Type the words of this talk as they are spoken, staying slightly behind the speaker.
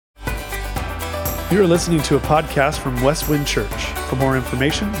You are listening to a podcast from Westwind Church. For more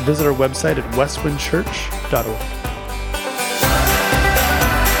information, visit our website at westwindchurch.org.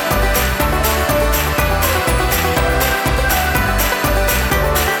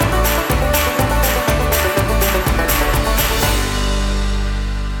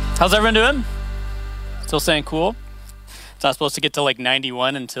 How's everyone doing? Still saying cool? It's not supposed to get to like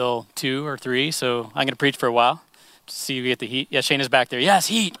 91 until 2 or 3, so I'm going to preach for a while to see if we get the heat. Yeah, Shane is back there. Yes,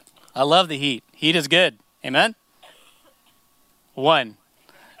 heat. I love the heat. Heat is good. Amen? 1.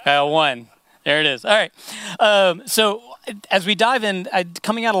 Kyle, 1. There it is. All right. So as we dive in,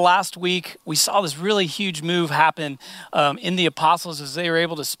 coming out of last week, we saw this really huge move happen in the apostles as they were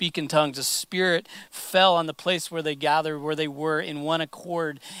able to speak in tongues. The Spirit fell on the place where they gathered, where they were in one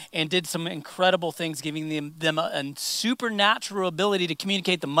accord, and did some incredible things, giving them a supernatural ability to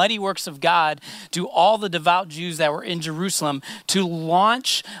communicate the mighty works of God to all the devout Jews that were in Jerusalem, to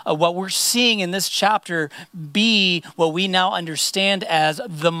launch what we're seeing in this chapter be what we now understand as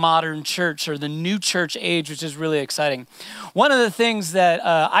the modern church, or the new church age, which is really exciting. One of the things that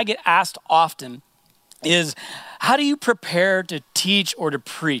I get asked often is, how do you prepare to teach or to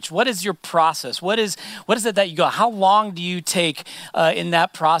preach? What is your process? What is it that you go? How long do you take in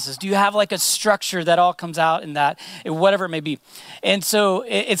that process? Do you have like a structure that all comes out in that, whatever it may be? And so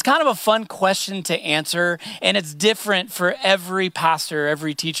it's kind of a fun question to answer, and it's different for every pastor,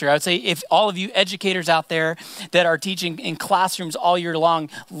 every teacher. I would say if all of you educators out there that are teaching in classrooms all year long,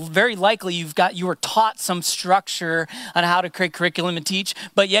 very likely you were taught some structure on how to create curriculum and teach,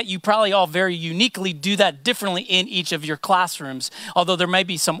 but yet you probably all very uniquely do that differently in each of your classrooms, although there may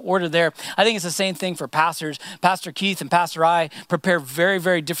be some order there. I think it's the same thing for pastors. Pastor Keith and Pastor I prepare very,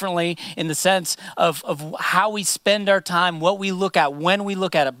 very differently in the sense of how we spend our time, what we look at, when we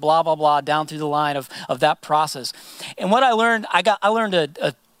look at it, blah, blah, blah, down through the line of that process. And what I learned, I learned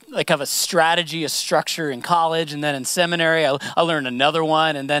a strategy, a structure in college, and then in seminary, I learned another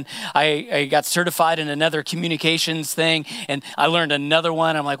one, and then I got certified in another communications thing, and I learned another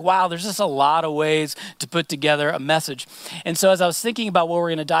one. I'm like, wow, there's just a lot of ways to put together a message. And so as I was thinking about what we're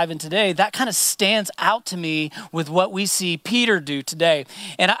going to dive in today, that kind of stands out to me with what we see Peter do today.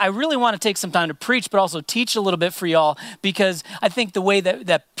 And I really want to take some time to preach, but also teach a little bit for y'all, because I think the way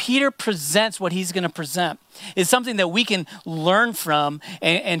that Peter presents what he's going to present is something that we can learn from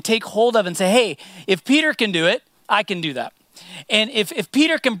and take hold of and say, hey, if Peter can do it, I can do that. And if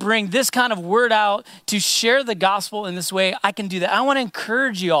Peter can bring this kind of word out to share the gospel in this way, I can do that. I want to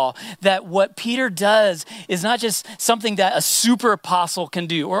encourage you all that what Peter does is not just something that a super apostle can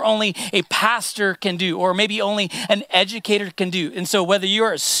do, or only a pastor can do, or maybe only an educator can do. And so whether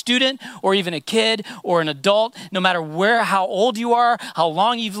you're a student or even a kid or an adult, no matter how old you are, how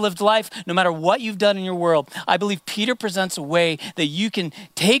long you've lived life, no matter what you've done in your world, I believe Peter presents a way that you can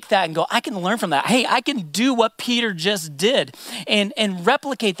take that and go, I can learn from that. Hey, I can do what Peter just did. And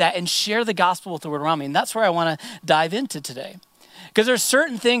replicate that and share the gospel with the world around me. And that's where I want to dive into today. Because there's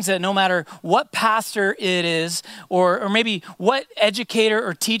certain things that no matter what pastor it is, or maybe what educator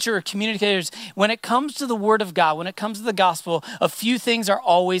or teacher or communicators, when it comes to the word of God, when it comes to the gospel, a few things are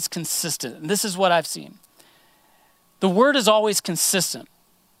always consistent. And this is what I've seen. The word is always consistent.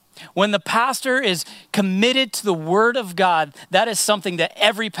 When the pastor is committed to the word of God, that is something that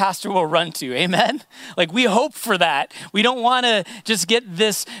every pastor will run to. Amen? Like, we hope for that. We don't want to just get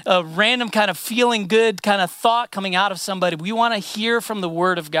this random kind of feeling good kind of thought coming out of somebody. We want to hear from the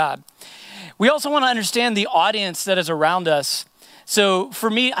word of God. We also want to understand the audience that is around us. So for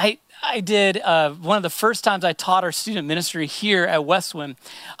me, I did one of the first times I taught our student ministry here at Westwind.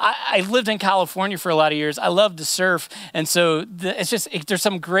 I lived in California for a lot of years. I love to surf. And so there's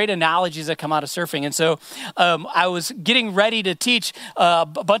some great analogies that come out of surfing. And so I was getting ready to teach a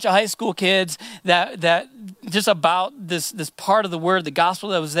bunch of high school kids that just about this part of the word, the gospel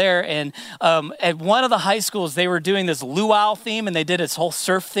that was there. And at one of the high schools, they were doing this luau theme, and they did this whole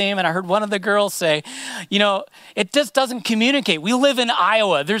surf theme. And I heard one of the girls say, it just doesn't communicate. We live in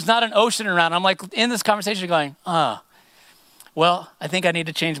Iowa. There's not an ocean around. I'm like in this conversation going, well, I think I need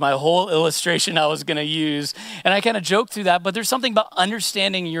to change my whole illustration I was going to use. And I kind of joked through that, but there's something about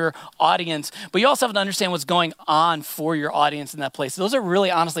understanding your audience, but you also have to understand what's going on for your audience in that place. Those are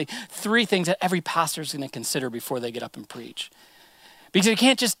really, honestly, 3 things that every pastor is going to consider before they get up and preach. Because you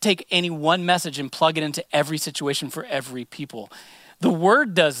can't just take any one message and plug it into every situation for every people. The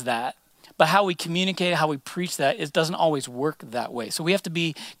word does that. But how we communicate, how we preach that, it doesn't always work that way. So we have to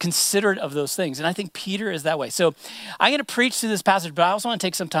be considerate of those things. And I think Peter is that way. So I'm going to preach through this passage, but I also want to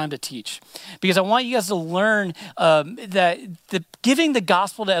take some time to teach. Because I want you guys to learn that giving the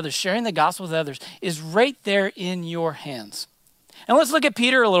gospel to others, sharing the gospel with others is right there in your hands. And let's look at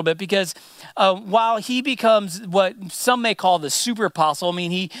Peter a little bit, because while he becomes what some may call the super apostle, I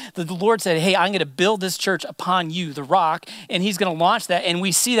mean, the Lord said, hey, I'm going to build this church upon you, the rock, and he's going to launch that. And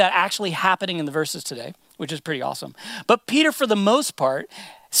we see that actually happening in the verses today, which is pretty awesome. But Peter, for the most part,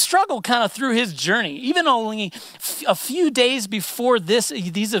 struggled kind of through his journey, even only a few days before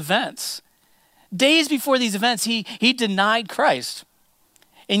these events. Days before these events, he denied Christ.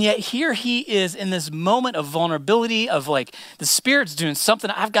 And yet here he is in this moment of vulnerability, of like the Spirit's doing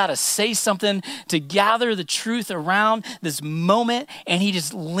something. I've got to say something to gather the truth around this moment. And he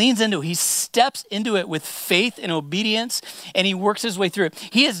just leans into it. He steps into it with faith and obedience, and he works his way through it.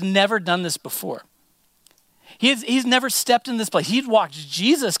 He has never done this before. He's never stepped in this place. He'd watched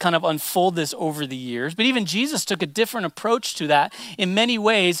Jesus kind of unfold this over the years, but even Jesus took a different approach to that in many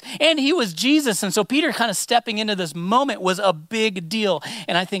ways, and he was Jesus. And so Peter kind of stepping into this moment was a big deal,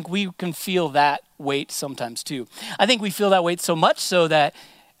 and I think we can feel that weight sometimes too. I think we feel that weight so much so that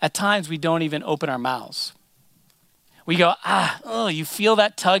at times we don't even open our mouths. We go, you feel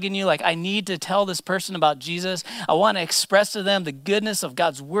that tug in you, like I need to tell this person about Jesus. I want to express to them the goodness of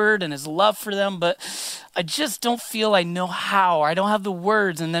God's word and his love for them, but I just don't feel I know how, or I don't have the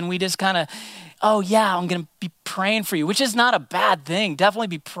words. And then we just kind of, I'm going to be praying for you, which is not a bad thing. Definitely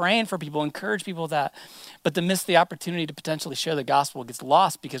be praying for people, encourage people with that. But to miss the opportunity to potentially share the gospel gets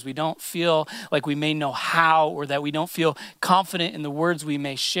lost because we don't feel like we may know how, or that we don't feel confident in the words we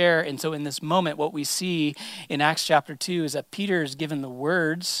may share. And so in this moment, what we see in Acts chapter 2 is that Peter is given the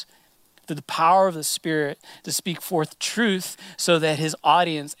words through the power of the Spirit to speak forth truth so that his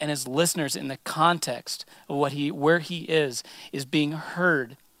audience and his listeners in the context of where he is being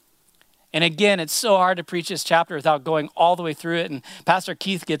heard. And again, it's so hard to preach this chapter without going all the way through it. And Pastor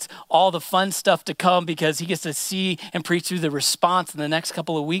Keith gets all the fun stuff to come because he gets to see and preach through the response in the next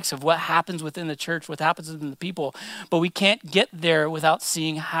couple of weeks of what happens within the church, what happens within the people. But we can't get there without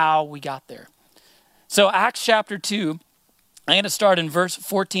seeing how we got there. So Acts chapter 2, I'm going to start in verse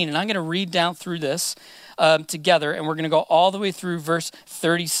 14, and I'm going to read down through this together, and we're going to go all the way through verse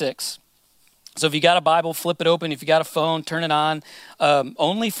 36. So if you got a Bible, flip it open. If you got a phone, turn it on.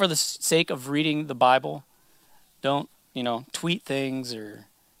 Only for the sake of reading the Bible. Don't, tweet things or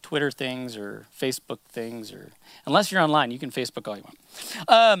Twitter things or Facebook things, or unless you're online, you can Facebook all you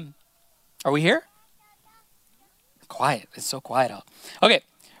want. Are we here? Quiet. It's so quiet out. Okay.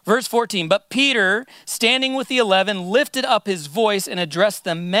 Verse 14, but Peter, standing with the 11, lifted up his voice and addressed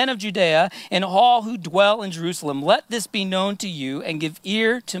the men of Judea and all who dwell in Jerusalem. Let this be known to you, and give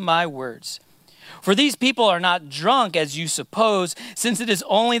ear to my words. For these people are not drunk as you suppose, since it is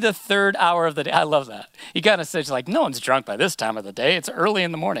only the third hour of the day. I love that. He kind of says, like, no one's drunk by this time of the day. It's early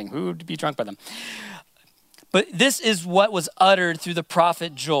in the morning. Who would be drunk by them? But this is what was uttered through the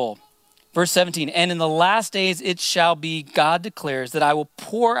prophet Joel. Verse 17, and in the last days it shall be, God declares, that I will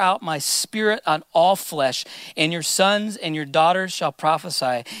pour out my spirit on all flesh, and your sons and your daughters shall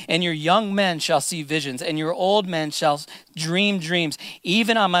prophesy, and your young men shall see visions, and your old men shall dream dreams,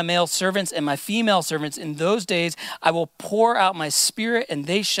 even on my male servants and my female servants. In those days I will pour out my spirit, and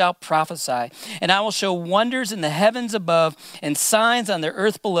they shall prophesy. And I will show wonders in the heavens above, and signs on the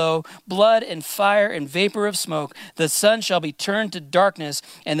earth below, blood and fire and vapor of smoke. The sun shall be turned to darkness,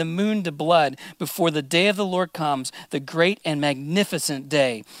 and the moon to blood, before the day of the Lord comes, the great and magnificent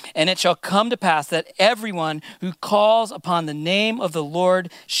day. And it shall come to pass that everyone who calls upon the name of the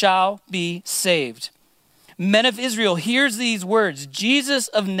Lord shall be saved. Men of Israel, hear these words. Jesus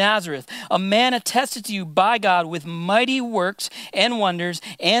of Nazareth, a man attested to you by God with mighty works and wonders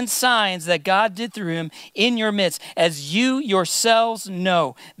and signs that God did through him in your midst, as you yourselves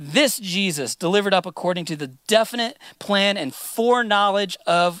know. This Jesus, delivered up according to the definite plan and foreknowledge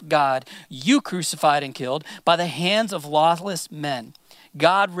of God, you crucified and killed by the hands of lawless men.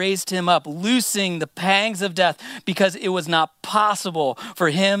 God raised him up, loosing the pangs of death, because it was not possible for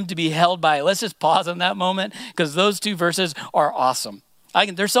him to be held by it. Let's just pause on that moment, because those two verses are awesome.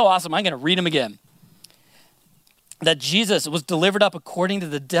 They're so awesome, I'm going to read them again. That Jesus was delivered up according to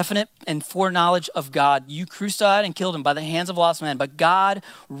the definite and foreknowledge of God. You crucified and killed him by the hands of lost men, but God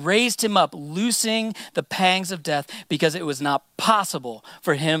raised him up, loosing the pangs of death, because it was not possible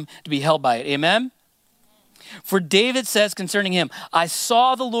for him to be held by it. Amen? For David says concerning him, I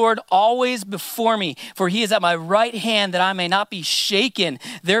saw the Lord always before me, for he is at my right hand, that I may not be shaken.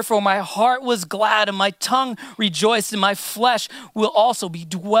 Therefore my heart was glad, and my tongue rejoiced, and my flesh will also be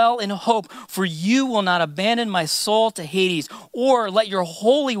dwell in hope. For you will not abandon my soul to Hades, or let your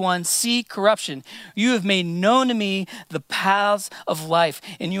Holy One see corruption. You have made known to me the paths of life,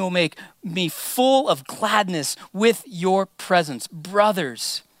 and you will make me full of gladness with your presence.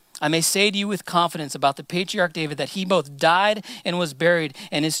 Brothers, I may say to you with confidence about the patriarch David that he both died and was buried,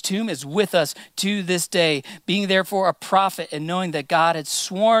 and his tomb is with us to this day. Being therefore a prophet, and knowing that God had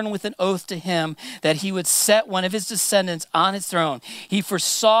sworn with an oath to him that he would set one of his descendants on his throne, he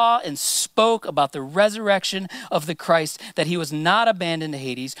foresaw and spoke about the resurrection of the Christ, that he was not abandoned to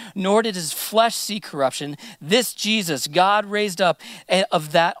Hades, nor did his flesh see corruption. This Jesus God raised up, and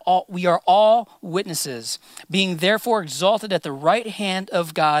of that we are all witnesses. Being therefore exalted at the right hand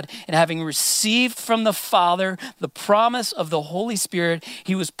of God, and having received from the Father the promise of the Holy Spirit,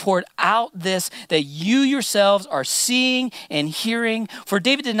 he was poured out this, that you yourselves are seeing and hearing. For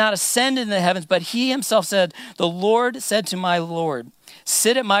David did not ascend into the heavens, but he himself said, the Lord said to my Lord,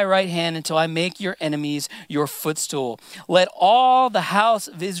 sit at my right hand until I make your enemies your footstool. Let all the house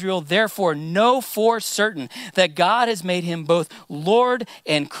of Israel therefore know for certain that God has made him both Lord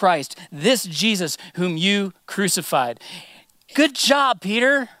and Christ, this Jesus whom you crucified. Good job,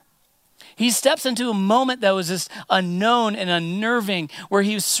 Peter. He steps into a moment that was just unknown and unnerving, where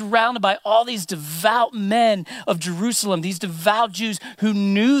he was surrounded by all these devout men of Jerusalem, these devout Jews who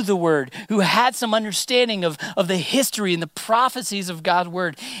knew the word, who had some understanding of the history and the prophecies of God's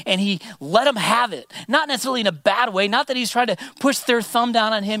word. And he let them have it, not necessarily in a bad way, not that he's trying to push their thumb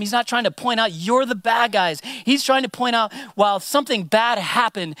down on him. He's not trying to point out, you're the bad guys. He's trying to point out, while something bad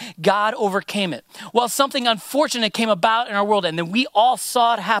happened, God overcame it. While something unfortunate came about in our world, and then we all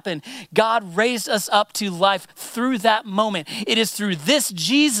saw it happen, God raised us up to life through that moment. It is through this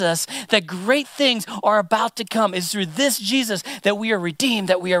Jesus that great things are about to come. It's through this Jesus that we are redeemed,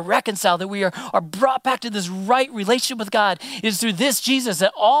 that we are reconciled, that we are brought back to this right relationship with God. It is through this Jesus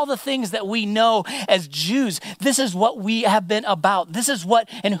that all the things that we know as Jews, this is what we have been about. This is what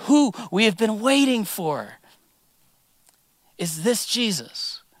and who we have been waiting for. Is this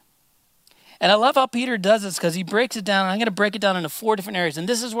Jesus? And I love how Peter does this, because he breaks it down. I'm going to break it down into 4 different areas. And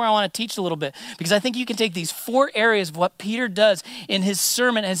this is where I want to teach a little bit, because I think you can take these 4 areas of what Peter does in his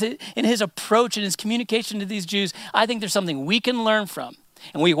sermon, in his approach and his communication to these Jews. I think there's something we can learn from.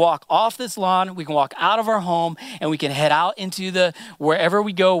 And we walk off this lawn, we can walk out of our home, and we can head out into wherever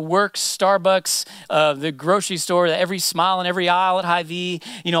we go, work, Starbucks, the grocery store, every smile and every aisle at Hy-Vee,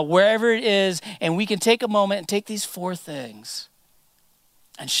 wherever it is. And we can take a moment and take these 4 things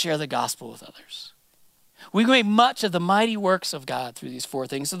and share the gospel with others. We make much of the mighty works of God through these 4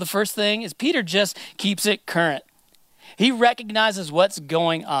 things. So the first thing is Peter just keeps it current. He recognizes what's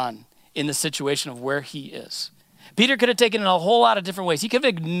going on in the situation of where he is. Peter could have taken it a whole lot of different ways. He could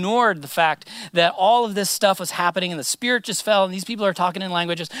have ignored the fact that all of this stuff was happening and the Spirit just fell and these people are talking in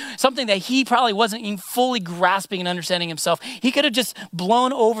languages, something that he probably wasn't even fully grasping and understanding himself. He could have just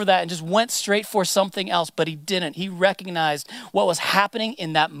blown over that and just went straight for something else, but he didn't. He recognized what was happening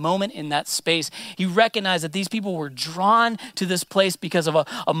in that moment, in that space. He recognized that these people were drawn to this place because of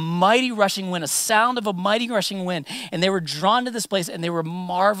a mighty rushing wind, a sound of a mighty rushing wind. And they were drawn to this place and they were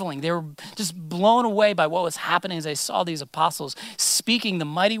marveling. They were just blown away by what was happening as they saw these apostles speaking the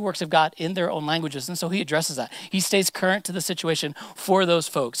mighty works of God in their own languages. And so he addresses that. He stays current to the situation for those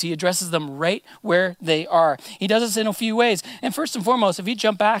folks. He addresses them right where they are. He does this in a few ways. And first and foremost, if you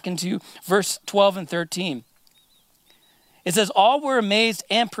jump back into verse 12 and 13, it says, all were amazed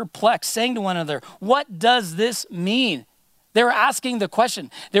and perplexed, saying to one another, what does this mean? They were asking the question.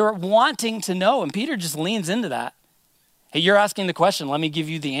 They were wanting to know. And Peter just leans into that. Hey, you're asking the question. Let me give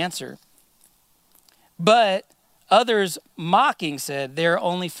you the answer. But others mocking said, they're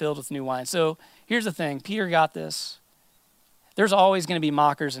only filled with new wine. So here's the thing. Peter got this. There's always going to be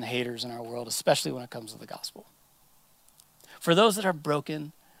mockers and haters in our world, especially when it comes to the gospel. For those that are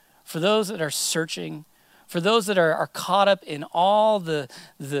broken, for those that are searching, for those that are caught up in all the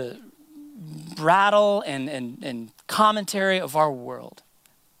brattle and commentary of our world,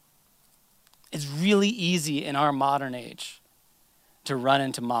 it's really easy in our modern age to run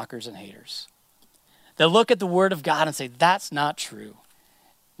into mockers and haters. They'll look at the word of God and say, that's not true.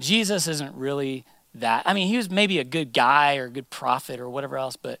 Jesus isn't really that. I mean, he was maybe a good guy or a good prophet or whatever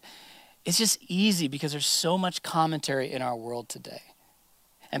else, but it's just easy because there's so much commentary in our world today.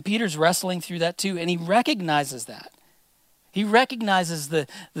 And Peter's wrestling through that too, and he recognizes that. He recognizes the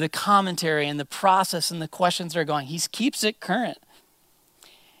commentary and the process and the questions that are going. He keeps it current.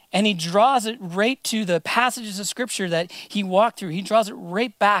 And he draws it right to the passages of scripture that he walked through. He draws it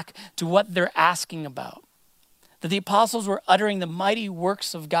right back to what they're asking about. That the apostles were uttering the mighty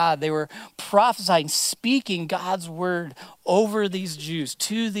works of God. They were prophesying, speaking God's word over these Jews,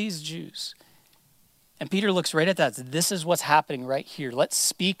 to these Jews. And Peter looks right at that. This is what's happening right here. Let's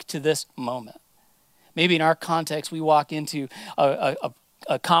speak to this moment. Maybe in our context, we walk into a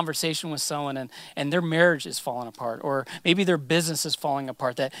a conversation with someone and their marriage is falling apart, or maybe their business is falling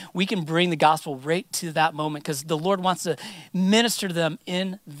apart, that we can bring the gospel right to that moment because the Lord wants to minister to them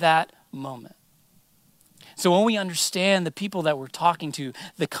in that moment. So when we understand the people that we're talking to,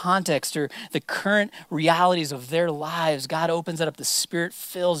 the context or the current realities of their lives, God opens it up. The Spirit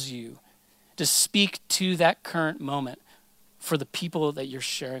fills you to speak to that current moment for the people that you're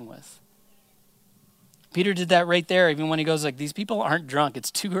sharing with. Peter did that right there, even when he goes like, these people aren't drunk.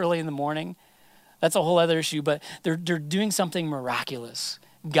 It's too early in the morning. That's a whole other issue, but they're doing something miraculous.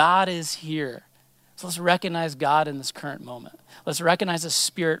 God is here. So let's recognize God in this current moment. Let's recognize the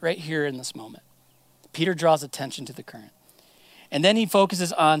Spirit right here in this moment. Peter draws attention to the current. And then he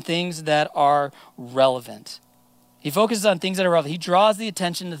focuses on things that are relevant. He focuses on things that are relevant. He draws the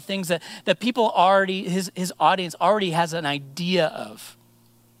attention to things that people already, his audience already has an idea of,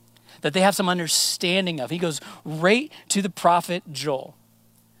 that they have some understanding of. He goes right to the prophet Joel.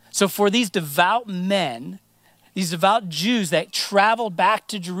 So for these devout men, these devout Jews that traveled back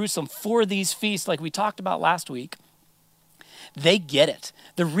to Jerusalem for these feasts like we talked about last week, they get it.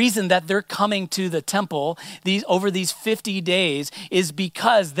 The reason that they're coming to the temple over these 50 days is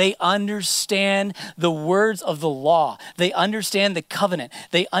because they understand the words of the law. They understand the covenant.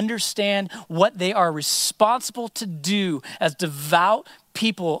 They understand what they are responsible to do as devout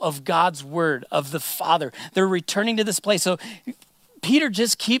people of God's word, of the Father. They're returning to this place. So Peter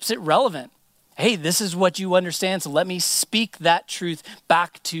just keeps it relevant. Hey, this is what you understand, so let me speak that truth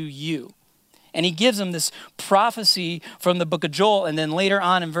back to you. And he gives them this prophecy from the book of Joel. And then later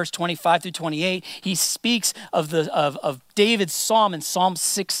on in verse 25 through 28, he speaks of David's psalm in Psalm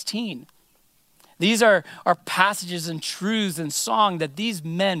 16. These are passages and truths and song that these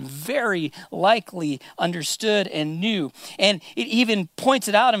men very likely understood and knew. And it even points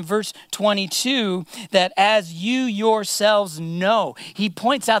it out in verse 22 that as you yourselves know, he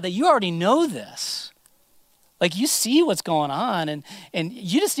points out that you already know this. Like you see what's going on and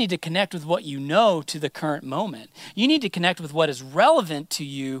you just need to connect with what you know to the current moment. You need to connect with what is relevant to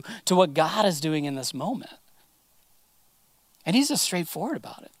you, to what God is doing in this moment. And he's just straightforward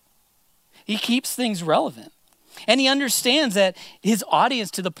about it. He keeps things relevant. And he understands that his audience,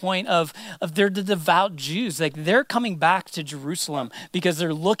 to the point of they're the devout Jews, like they're coming back to Jerusalem because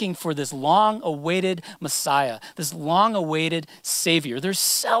they're looking for this long-awaited Messiah, this long-awaited Savior. They're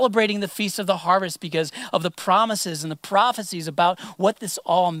celebrating the Feast of the Harvest because of the promises and the prophecies about what this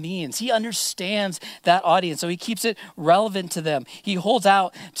all means. He understands that audience, so he keeps it relevant to them. He holds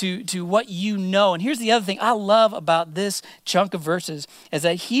out to what you know. And here's the other thing I love about this chunk of verses is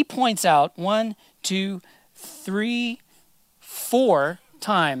that he points out 1, 2, 3, 4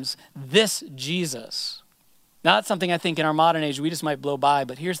 times this Jesus. Now that's something I think in our modern age we just might blow by,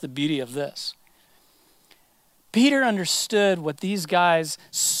 but here's the beauty of this. Peter understood what these guys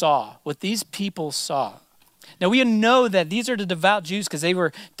saw, what these people saw. Now we know that these are the devout Jews because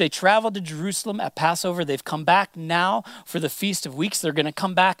they traveled to Jerusalem at Passover. They've come back now for the Feast of Weeks. They're going to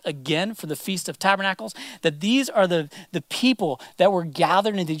come back again for the Feast of Tabernacles. That these are the people that were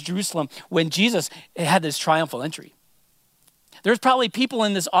gathered into Jerusalem when Jesus had this triumphal entry. There's probably people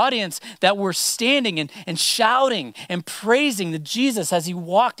in this audience that were standing and shouting and praising the Jesus as he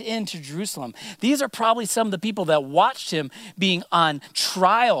walked into Jerusalem. These are probably some of the people that watched him being on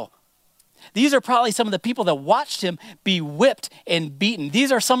trial. These are probably some of the people that watched him be whipped and beaten.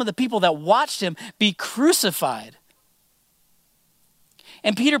 These are some of the people that watched him be crucified.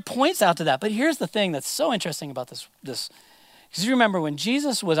 And Peter points out to that. But here's the thing that's so interesting about this. Because you remember when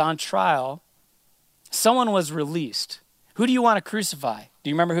Jesus was on trial, someone was released. Who do you want to crucify? Do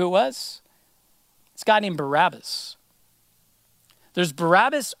you remember who it was? It's a guy named Barabbas. There's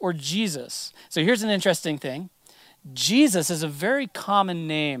Barabbas or Jesus. So here's an interesting thing. Jesus is a very common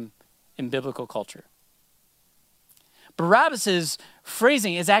name in biblical culture. Barabbas's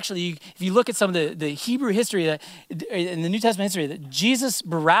phrasing is actually, if you look at some of the Hebrew history, in the New Testament history, that Jesus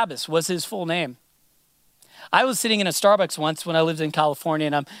Barabbas was his full name. I was sitting in a Starbucks once when I lived in California,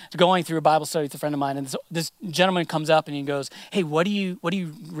 and I'm going through a Bible study with a friend of mine, and this gentleman comes up and he goes, "Hey, what are you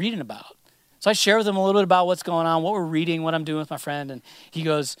reading about?" So I share with him a little bit about what's going on, what we're reading, what I'm doing with my friend, and he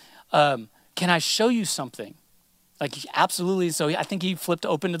goes, "Can I show you something?" Like, absolutely. So I think he flipped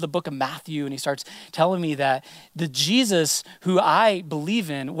open to the book of Matthew and he starts telling me that the Jesus who I believe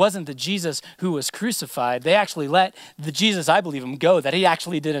in wasn't the Jesus who was crucified. They actually let the Jesus I believe in go, that he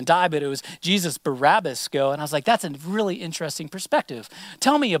actually didn't die, but it was Jesus Barabbas go. And I was like, that's a really interesting perspective.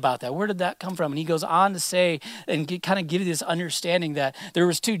 Tell me about that. Where did that come from? And he goes on to say and kind of give you this understanding that there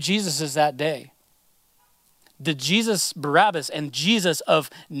was 2 Jesuses that day. The Jesus Barabbas and Jesus of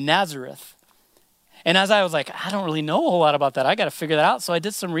Nazareth. And as I was like, I don't really know a whole lot about that. I got to figure that out. So I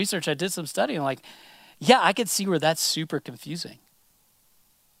did some research. I did some study. And like, yeah, I could see where that's super confusing.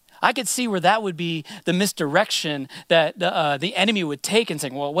 I could see where that would be the misdirection that the enemy would take and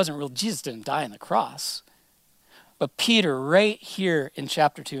saying, well, it wasn't real. Jesus didn't die on the cross. But Peter, right here in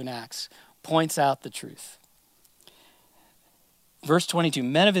chapter 2 in Acts, points out the truth. Verse 22,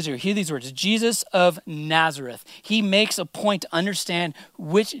 men of Israel, hear these words, Jesus of Nazareth. He makes a point to understand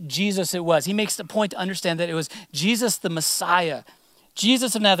which Jesus it was. He makes a point to understand that it was Jesus the Messiah,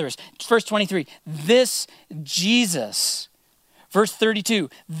 Jesus of Nazareth. Verse 23, this Jesus. Verse 32,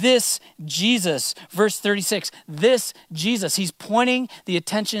 this Jesus. Verse 36, this Jesus. He's pointing the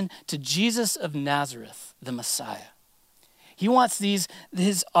attention to Jesus of Nazareth, the Messiah. He wants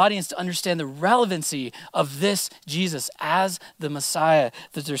his audience to understand the relevancy of this Jesus as the Messiah,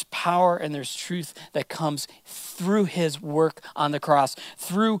 that there's power and there's truth that comes through his work on the cross,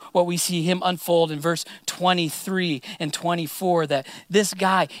 through what we see him unfold in verse 23 and 24, that this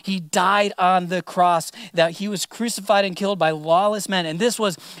guy, he died on the cross, that he was crucified and killed by lawless men. And this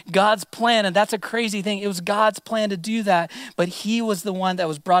was God's plan. And that's a crazy thing. It was God's plan to do that. But he was the one that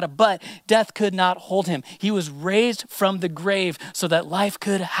was brought up. But death could not hold him. He was raised from the grave so that life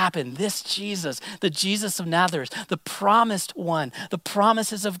could happen. This Jesus, the Jesus of Nazareth, the promised one, the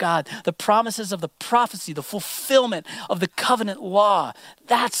promises of God, the promises of the prophecy, the fulfillment of the covenant law.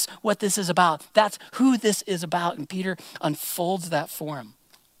 That's what this is about. That's who this is about. And Peter unfolds that for him.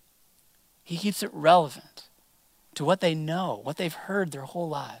 He keeps it relevant to what they know, what they've heard their whole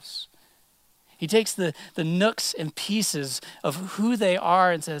lives. He takes the nooks and pieces of who they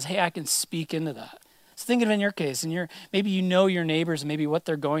are and says, hey, I can speak into that. So think of it in your case, and maybe you know your neighbors and maybe what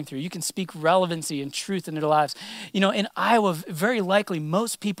they're going through. You can speak relevancy and truth into their lives. You know, in Iowa, very likely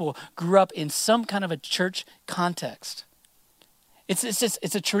most people grew up in some kind of a church context.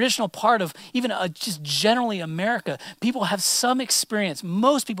 It's a traditional part of even just generally America. People have some experience.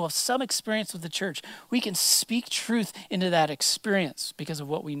 Most people have some experience with the church. We can speak truth into that experience because of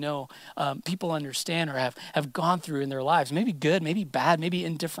what we know people understand or have gone through in their lives. Maybe good, maybe bad, maybe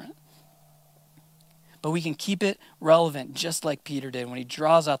indifferent. But we can keep it relevant just like Peter did when he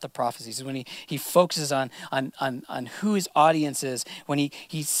draws out the prophecies, when he focuses on who his audience is, when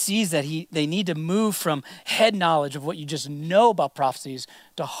he sees that they need to move from head knowledge of what you just know about prophecies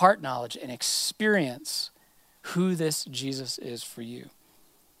to heart knowledge and experience who this Jesus is for you.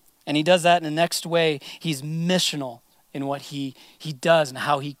 And he does that in the next way. He's missional in what he does and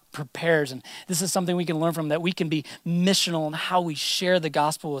how he prepares. And this is something we can learn from, that we can be missional in how we share the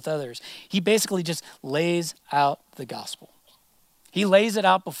gospel with others. He basically just lays out the gospel. He lays it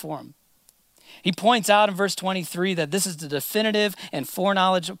out before him. He points out in verse 23 that this is the definitive and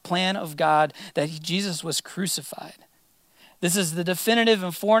foreknowledge plan of God, that Jesus was crucified. This is the definitive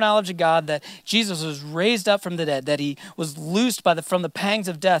and foreknowledge of God that Jesus was raised up from the dead, that he was loosed from the pangs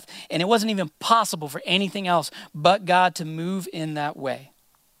of death, and it wasn't even possible for anything else but God to move in that way.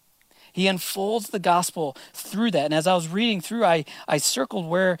 He unfolds the gospel through that. And as I was reading through, I circled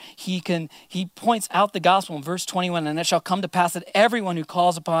where he points out the gospel in verse 21, and it shall come to pass that everyone who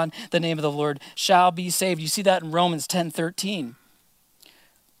calls upon the name of the Lord shall be saved. You see that in Romans 10:13.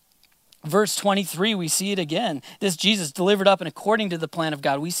 Verse 23, we see it again. This Jesus delivered up and according to the plan of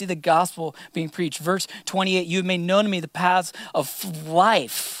God. We see the gospel being preached. Verse 28, you have made known to me the paths of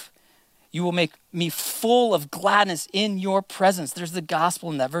life. You will make me full of gladness in your presence. There's the gospel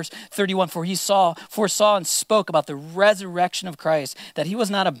in that. Verse 31, for he foresaw and spoke about the resurrection of Christ, that he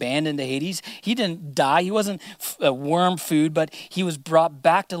was not abandoned to Hades. He didn't die. He wasn't worm food, but he was brought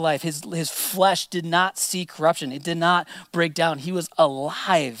back to life. His flesh did not see corruption. It did not break down. He was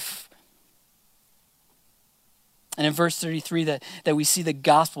alive. And in verse 33 that we see the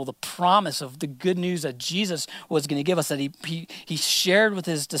gospel, the promise of the good news that Jesus was going to give us, that he shared with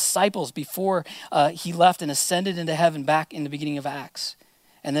his disciples before he left and ascended into heaven back in the beginning of Acts.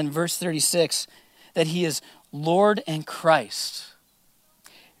 And then verse 36, that he is Lord and Christ.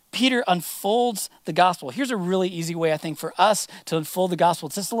 Peter unfolds the gospel. Here's a really easy way, I think, for us to unfold the gospel.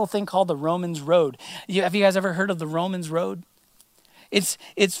 It's this little thing called the Romans Road. Have you guys ever heard of the Romans Road? It's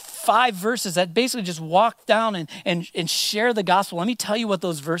 5 verses that basically just walk down and share the gospel. Let me tell you what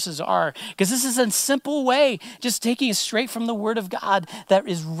those verses are, because this is a simple way, just taking it straight from the word of God that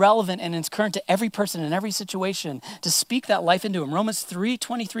is relevant and is current to every person in every situation, to speak that life into him. Romans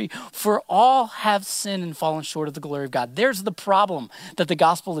 3:23, for all have sinned and fallen short of the glory of God. There's the problem that the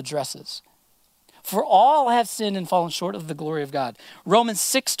gospel addresses. For all have sinned and fallen short of the glory of God. Romans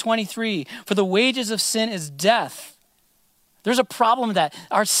 6:23, for the wages of sin is death. There's a problem with that.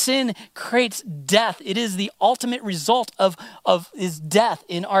 Our sin creates death. It is the ultimate result of is death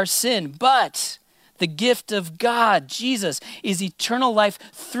in our sin. But The gift of God, Jesus, is eternal life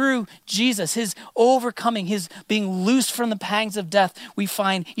through Jesus. His overcoming, his being loosed from the pangs of death. We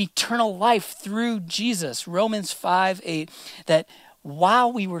find eternal life through Jesus. Romans 5:8, that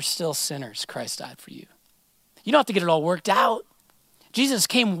while we were still sinners, Christ died for you. You don't have to get it all worked out. Jesus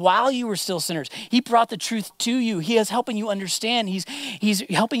came while you were still sinners. He brought the truth to you. He is helping you understand. He's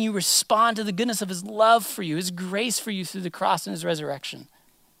helping you respond to the goodness of his love for you, his grace for you through the cross and his resurrection.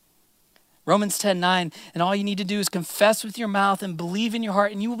 Romans 10:9, and all you need to do is confess with your mouth and believe in your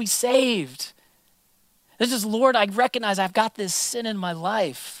heart and you will be saved. This is, Lord, I recognize I've got this sin in my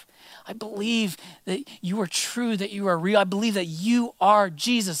life. I believe that you are true, that you are real. I believe that you are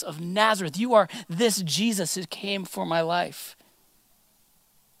Jesus of Nazareth. You are this Jesus who came for my life.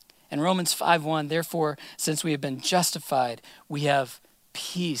 And Romans 5:1, therefore, since we have been justified, we have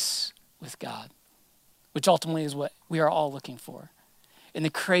peace with God, which ultimately is what we are all looking for. In the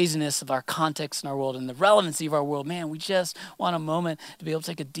craziness of our context in our world and the relevancy of our world, man, we just want a moment to be able to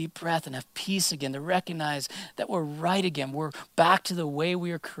take a deep breath and have peace again, to recognize that we're right again. We're back to the way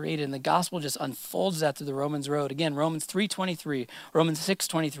we were created. And the gospel just unfolds that through the Romans road. Again, Romans 3:23, Romans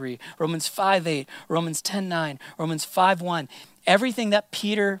 6:23, Romans 5:8, Romans 10:9, Romans 5:1. Everything that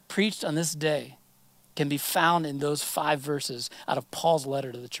Peter preached on this day can be found in those 5 verses out of Paul's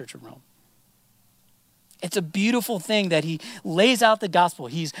letter to the church of Rome. It's a beautiful thing that he lays out the gospel.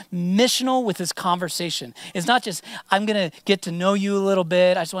 He's missional with his conversation. It's not just, I'm going to get to know you a little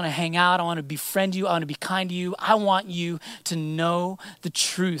bit. I just want to hang out. I want to befriend you. I want to be kind to you. I want you to know the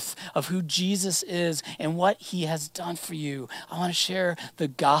truth of who Jesus is and what he has done for you. I want to share the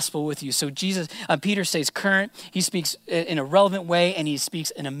gospel with you. So Peter stays current. He speaks in a relevant way, and he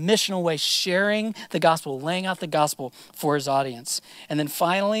speaks in a missional way, sharing the gospel, laying out the gospel for his audience. And then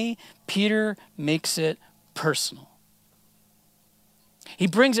finally, Peter makes it personal. He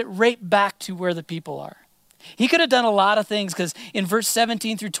brings it right back to where the people are. He could have done a lot of things, because in verse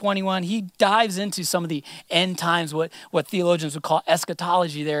 17 through 21, he dives into some of the end times, what theologians would call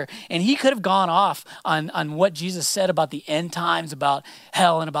eschatology there. And he could have gone off on what Jesus said about the end times, about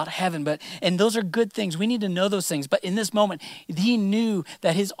hell and about heaven. And those are good things. We need to know those things. But in this moment, he knew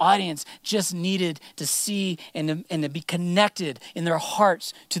that his audience just needed to see and to be connected in their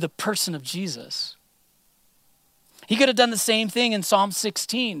hearts to the person of Jesus. He could have done the same thing in Psalm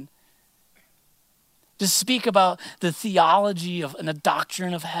 16. To speak about the theology of and the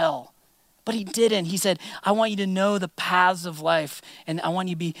doctrine of hell. But he didn't. He said, I want you to know the paths of life, and I want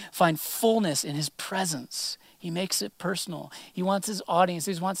you to find fullness in his presence. He makes it personal. He wants his audience,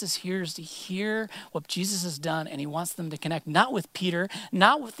 he wants his hearers to hear what Jesus has done, and he wants them to connect not with Peter,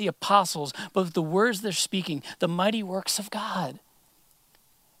 not with the apostles, but with the words they're speaking, the mighty works of God.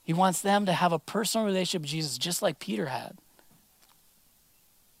 He wants them to have a personal relationship with Jesus just like Peter had.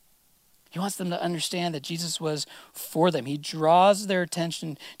 He wants them to understand that Jesus was for them. He draws their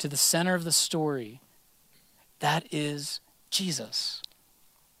attention to the center of the story. That is Jesus.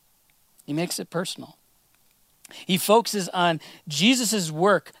 He makes it personal. He focuses on Jesus'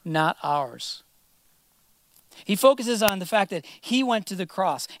 work, not ours. He focuses on the fact that he went to the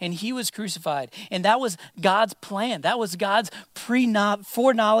cross and he was crucified. And that was God's plan. That was God's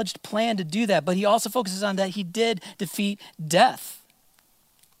foreknowledged plan to do that. But he also focuses on that he did defeat death.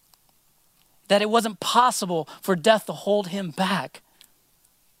 That it wasn't possible for death to hold him back.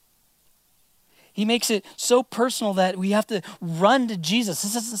 He makes it so personal that we have to run to Jesus.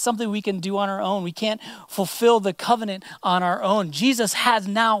 This isn't something we can do on our own. We can't fulfill the covenant on our own. Jesus has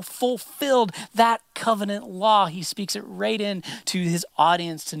now fulfilled that covenant law. He speaks it right in to his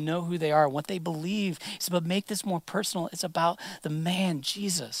audience to know who they are and what they believe. He said, but make this more personal. It's about the man,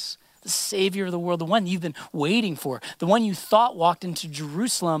 Jesus, the Savior of the world, the one you've been waiting for, the one you thought walked into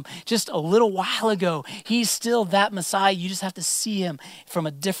Jerusalem just a little while ago. He's still that Messiah. You just have to see him from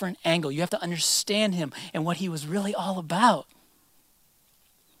a different angle. You have to understand him and what he was really all about.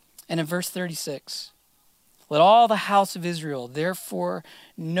 And in verse 36, let all the house of Israel therefore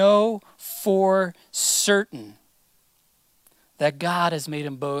know for certain that God has made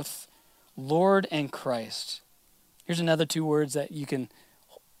him both Lord and Christ. Here's another 2 words that you can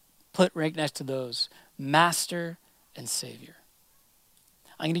put right next to those: Master and Savior.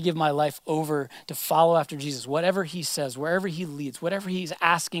 I'm going to give my life over to follow after Jesus. Whatever he says, wherever he leads, whatever he's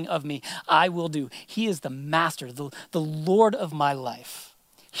asking of me, I will do. He is the master, the Lord of my life.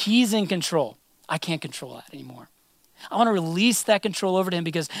 He's in control. I can't control that anymore. I want to release that control over to him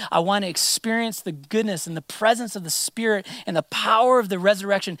because I want to experience the goodness and the presence of the Spirit and the power of the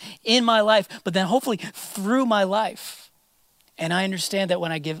resurrection in my life, but then hopefully through my life. And I understand that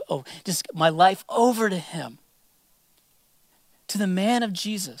when I give just my life over to him, to the man of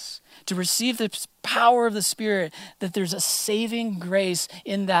Jesus, to receive the power of the Spirit, that there's a saving grace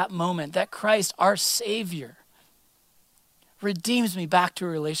in that moment, that Christ, our Savior, redeems me back to a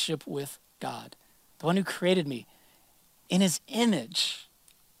relationship with God, the one who created me in his image.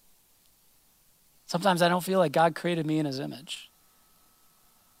 Sometimes I don't feel like God created me in his image.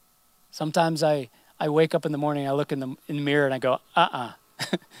 Sometimes I wake up in the morning, I look in the mirror and I go,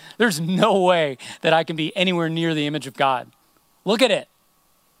 there's no way that I can be anywhere near the image of God. Look at it.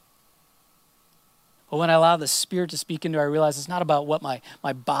 But when I allow the Spirit to speak into it, I realize it's not about what my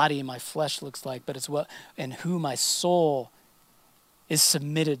body and my flesh looks like, but it's what and who my soul is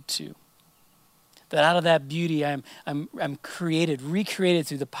submitted to. That out of that beauty, I'm recreated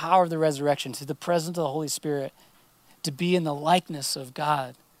through the power of the resurrection, through the presence of the Holy Spirit, to be in the likeness of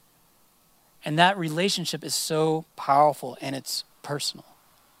God. And that relationship is so powerful, and it's personal.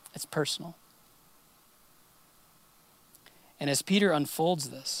 It's personal. And as Peter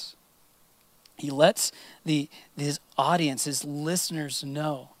unfolds this, he lets his audience, his listeners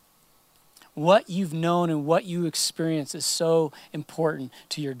know what you've known and what you experience is so important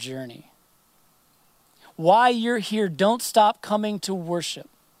to your journey. Why you're here, don't stop coming to worship.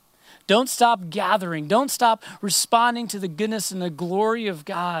 Don't stop gathering. Don't stop responding to the goodness and the glory of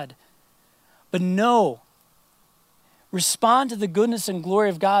God. But no, respond to the goodness and glory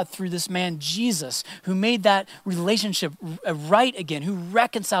of God through this man, Jesus, who made that relationship right again, who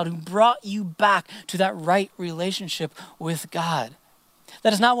reconciled, who brought you back to that right relationship with God.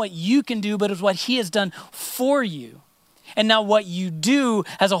 That is not what you can do, but it's what he has done for you. And now what you do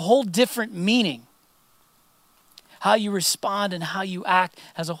has a whole different meaning. How you respond and how you act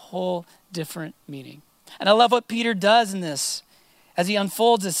has a whole different meaning. And I love what Peter does in this. As he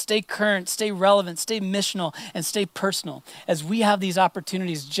unfolds this, stay current, stay relevant, stay missional, and stay personal. As we have these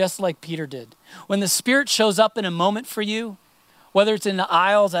opportunities just like Peter did. When the Spirit shows up in a moment for you, whether it's in the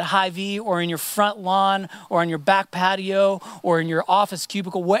aisles at Hy-Vee or in your front lawn or on your back patio or in your office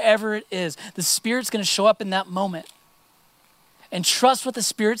cubicle, wherever it is, the Spirit's going to show up in that moment. And trust what the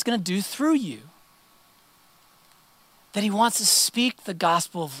Spirit's going to do through you. That he wants to speak the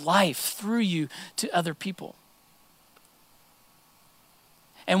gospel of life through you to other people.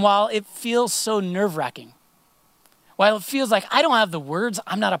 And while it feels so nerve-wracking, while it feels like I don't have the words,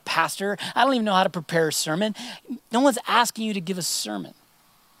 I'm not a pastor, I don't even know how to prepare a sermon, no one's asking you to give a sermon.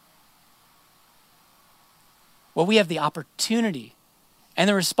 Well, we have the opportunity and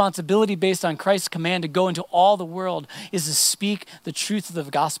the responsibility based on Christ's command to go into all the world is to speak the truth of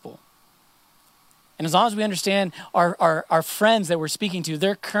the gospel. And as long as we understand our friends that we're speaking to,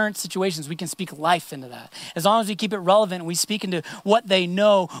 their current situations, we can speak life into that. As long as we keep it relevant and we speak into what they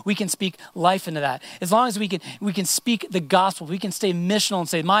know, we can speak life into that. As long as we can speak the gospel, we can stay missional and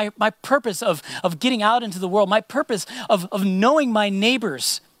say, my purpose of getting out into the world, my purpose of knowing my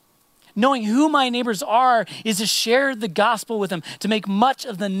neighbors, knowing who my neighbors are, is to share the gospel with them, to make much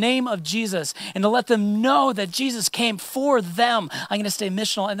of the name of Jesus, and to let them know that Jesus came for them. I'm going to stay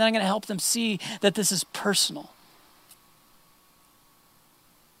missional, and then I'm going to help them see that this is personal.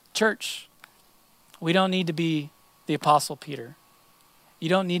 Church, we don't need to be the Apostle Peter. You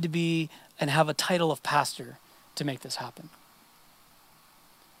don't need to be and have a title of pastor to make this happen.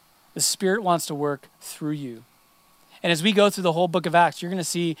 The Spirit wants to work through you. And as we go through the whole book of Acts, you're going to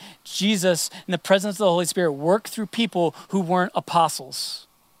see Jesus in the presence of the Holy Spirit work through people who weren't apostles.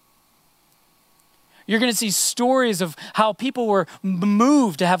 You're going to see stories of how people were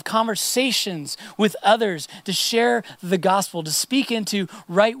moved to have conversations with others, to share the gospel, to speak into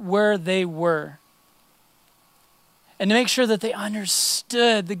right where they were. And to make sure that they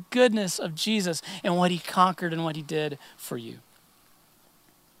understood the goodness of Jesus and what he conquered and what he did for you.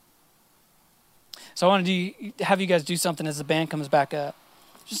 So I want to have you guys do something as the band comes back up,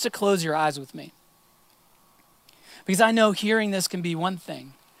 just to close your eyes with me. Because I know hearing this can be one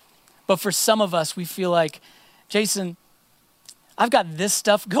thing, but for some of us, we feel like, Jason, I've got this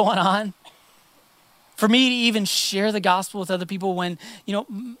stuff going on. For me to even share the gospel with other people when,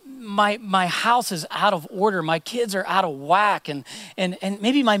 my house is out of order, my kids are out of whack, and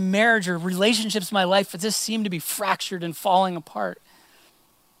maybe my marriage or relationships in my life just seem to be fractured and falling apart.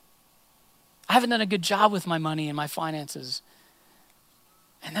 I haven't done a good job with my money and my finances.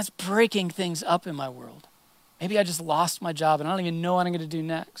 And that's breaking things up in my world. Maybe I just lost my job and I don't even know what I'm going to do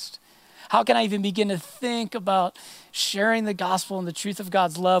next. How can I even begin to think about sharing the gospel and the truth of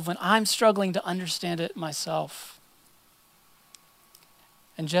God's love when I'm struggling to understand it myself?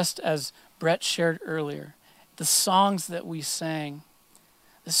 And just as Brett shared earlier, the songs that we sang,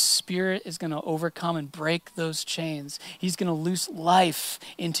 the Spirit is going to overcome and break those chains. He's going to loose life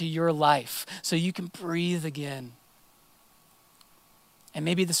into your life so you can breathe again. And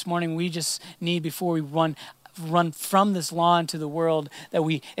maybe this morning we just need, before we run from this lawn to the world, that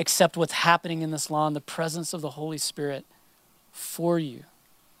we accept what's happening in this lawn, the presence of the Holy Spirit for you,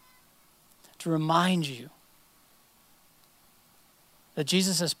 to remind you that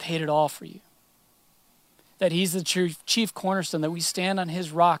Jesus has paid it all for you, that he's the chief cornerstone, that we stand on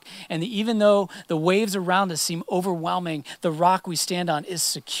his rock, and that even though the waves around us seem overwhelming, the rock we stand on is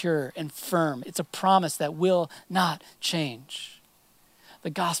secure and firm. It's a promise that will not change. The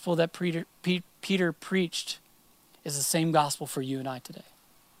gospel that Peter preached is the same gospel for you and I today.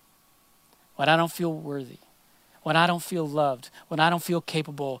 When I don't feel worthy, when I don't feel loved, when I don't feel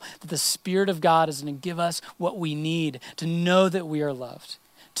capable, that the Spirit of God is going to give us what we need to know that we are loved,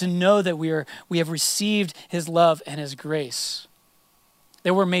 to know that we have received his love and his grace,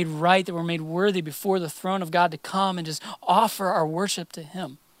 that we're made right, that we're made worthy before the throne of God to come and just offer our worship to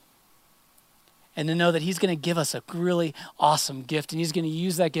him. And to know that he's going to give us a really awesome gift. And he's going to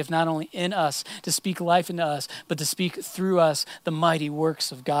use that gift not only in us to speak life into us, but to speak through us the mighty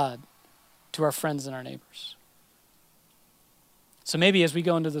works of God to our friends and our neighbors. So maybe as we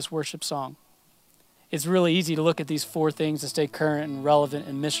go into this worship song, it's really easy to look at these 4 things to stay current and relevant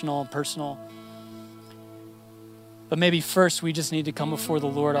and missional and personal. But maybe first we just need to come before the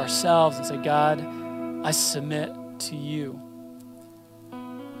Lord ourselves and say, God, I submit to you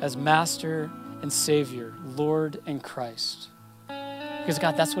as Master and Savior, Lord and Christ. Because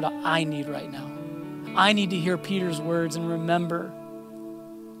God, that's what I need right now. I need to hear Peter's words and remember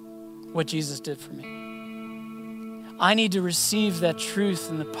what Jesus did for me. I need to receive that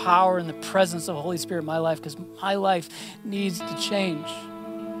truth and the power and the presence of the Holy Spirit in my life, because my life needs to change.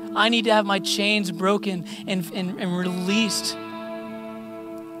 I need to have my chains broken and released.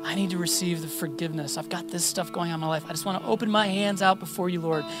 I need to receive the forgiveness. I've got this stuff going on in my life. I just want to open my hands out before you,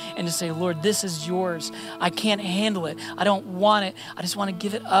 Lord, and to say, Lord, this is yours. I can't handle it. I don't want it. I just want to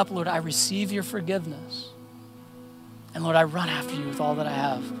give it up, Lord. I receive your forgiveness. And Lord, I run after you with all that I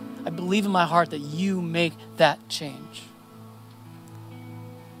have. I believe in my heart that you make that change.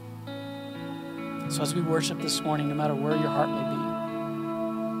 So as we worship this morning, no matter where your heart may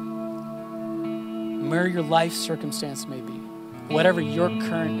be, where your life circumstance may be, whatever your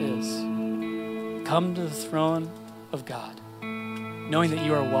current is, come to the throne of God, knowing that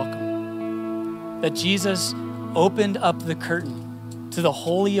you are welcome. That Jesus opened up the curtain to the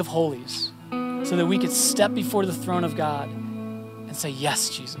Holy of Holies so that we could step before the throne of God and say, yes,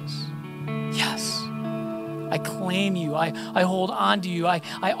 Jesus, yes. I claim you. I hold on to you. I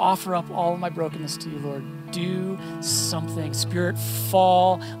offer up all of my brokenness to you, Lord. Do something. Spirit,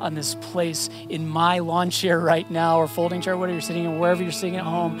 fall on this place in my lawn chair right now, or folding chair, whatever you're sitting in, wherever you're sitting at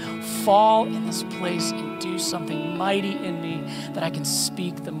home. Fall in this place and do something mighty in me that I can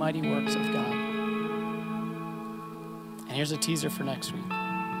speak the mighty works of God. And here's a teaser for next week.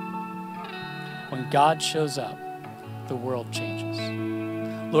 When God shows up, the world changes.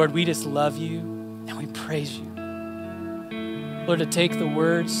 Lord, we just love you and we praise you. Lord, to take the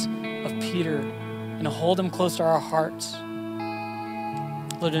words of Peter and to hold them close to our hearts.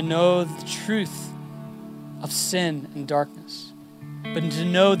 Lord, to know the truth of sin and darkness, but to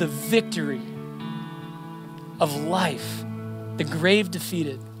know the victory of life, the grave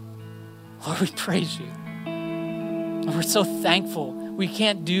defeated. Lord, we praise you. And we're so thankful. We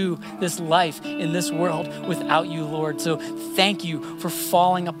can't do this life in this world without you, Lord. So thank you for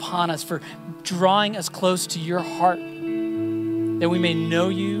falling upon us, for drawing us close to your heart, that we may know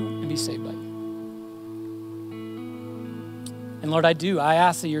you and be saved by you. And Lord, I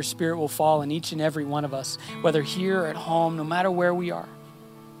ask that your Spirit will fall in each and every one of us, whether here or at home, no matter where we are.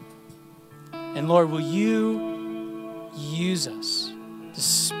 And Lord, will you use us to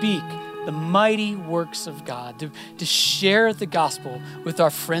speak the mighty works of God, to share the gospel with our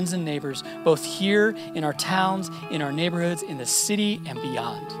friends and neighbors, both here in our towns, in our neighborhoods, in the city, and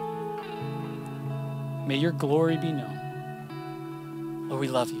beyond. May your glory be known. Lord, we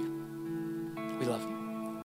love you. We love you.